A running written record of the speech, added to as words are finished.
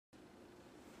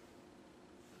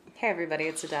Hey everybody,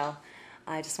 it's Adele.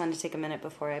 I just wanted to take a minute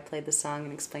before I played the song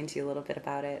and explain to you a little bit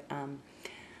about it.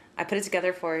 I put it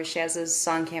together for Shaz's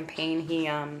song campaign. He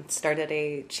started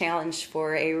a challenge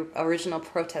for original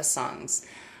protest songs.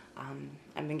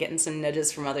 I've been getting some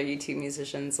nudges from other YouTube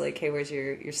musicians like, hey, where's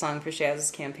your song for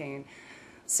Shaz's campaign?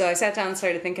 So I sat down and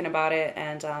started thinking about it,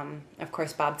 and of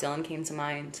course Bob Dylan came to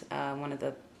mind, one of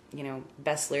the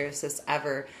best lyricists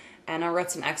ever, and I wrote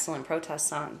some excellent protest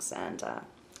songs. And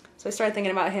so I started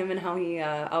thinking about him and how he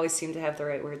always seemed to have the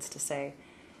right words to say.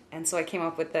 And so I came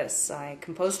up with this. I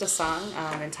composed a song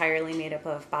entirely made up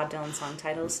of Bob Dylan song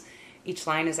titles. Each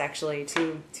line is actually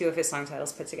two of his song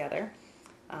titles put together,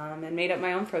 and made up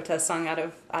my own protest song out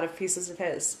of pieces of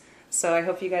his. So I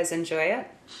hope you guys enjoy it.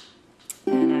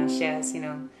 And Shaz,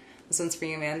 this one's for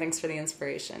you, man. Thanks for the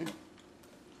inspiration.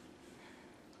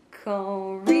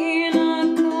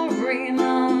 Corrina,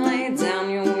 Corrina, lay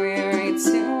down your weary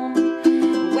tune.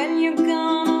 When you're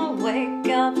gonna wake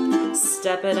up,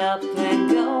 step it up and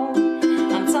go.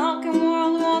 I'm talking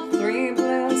World War III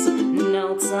blues,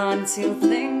 no time to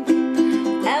think.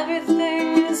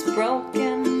 Everything is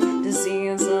broken,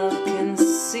 disease of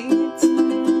conceit.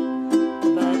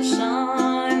 But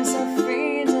chimes of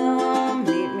freedom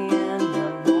meet me in the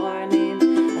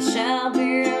morning. I shall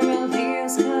be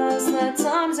released, cause the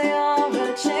times they are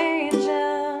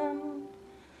a-changin'.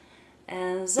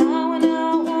 As I went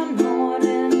out one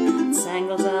morning,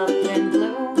 tangled up in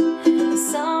blue, a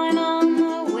sign on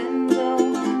the window,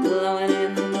 blowing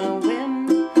in the wind.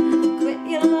 Quit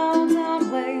your low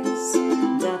down ways,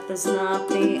 death is not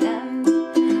the end.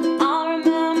 I'll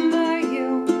remember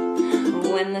you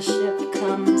when the ship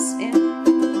comes in.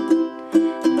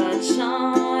 But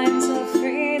chimes of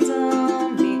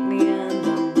freedom meet me in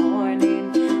the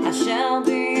morning. I shall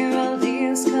be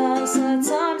released, cause the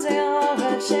times they are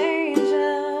a-changin'.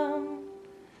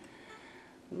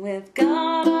 With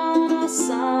God on our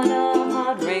side, our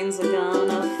hard rains are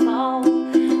gonna fall.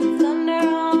 Thunder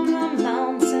on the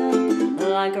mountain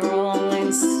like a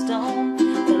rolling stone.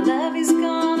 The levee's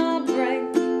gonna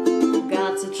break,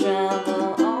 got to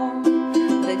travel on.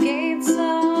 The gates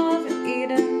of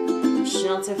Eden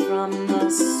shelter from the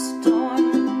storm.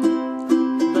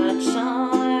 But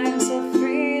chimes of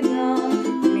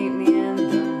freedom meet me in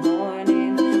the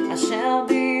morning. I shall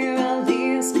be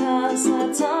released, cause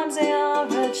the times they are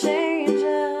a-changin'.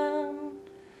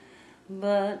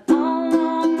 But all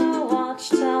on the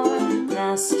watchtower,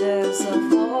 masters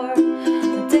of war,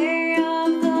 the day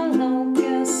of the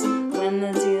locusts, when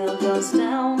the deal goes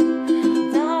down,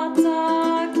 the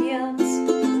dark yet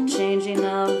changing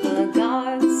of the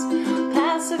guards,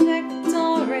 pass a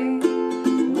victory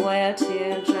where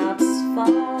teardrops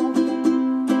fall.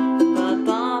 But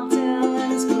Bob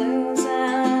Dylan's blues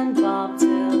and Bob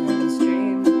Dylan's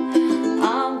dream,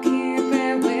 I'll keep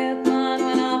it with mine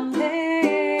when I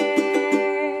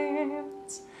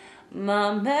paint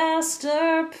my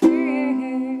masterpiece.